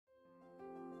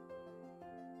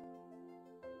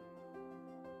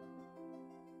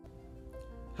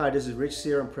Hi, this is Rich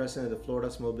Sierra. I'm president of the Florida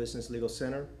Small Business Legal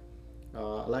Center.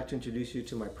 I'd like to introduce you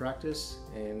to my practice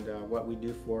and what we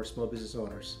do for small business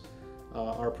owners.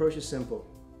 Our approach is simple: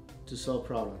 to solve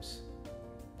problems.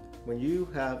 When you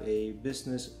have a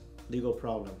business legal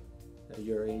problem,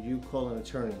 you call an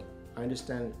attorney. I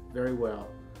understand very well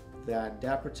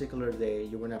that particular day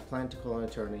you were not planning to call an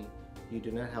attorney. You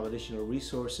do not have additional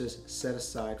resources set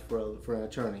aside for an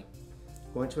attorney.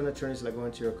 Going to an attorney is like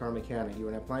going to your car mechanic. You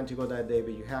were not planning to go that day,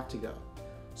 but you have to go.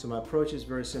 So my approach is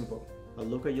very simple. I'll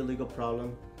look at your legal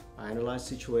problem, I analyze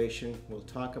the situation, we'll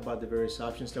talk about the various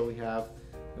options that we have,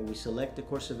 and we select the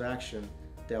course of action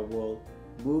that will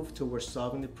move towards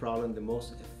solving the problem the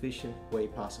most efficient way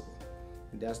possible.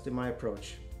 And that's my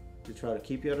approach, to try to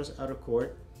keep you out of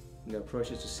court. And the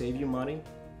approach is to save you money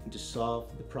and to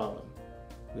solve the problem.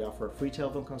 We offer a free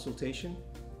telephone consultation.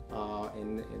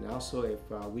 And also, if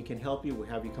we can help you, we'll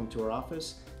have you come to our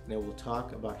office and then we'll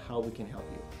talk about how we can help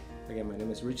you. Again, my name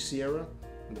is Rich Sierra.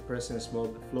 I'm the president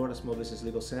of Florida Small Business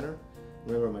Legal Center.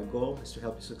 Remember, my goal is to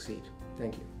help you succeed.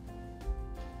 Thank you.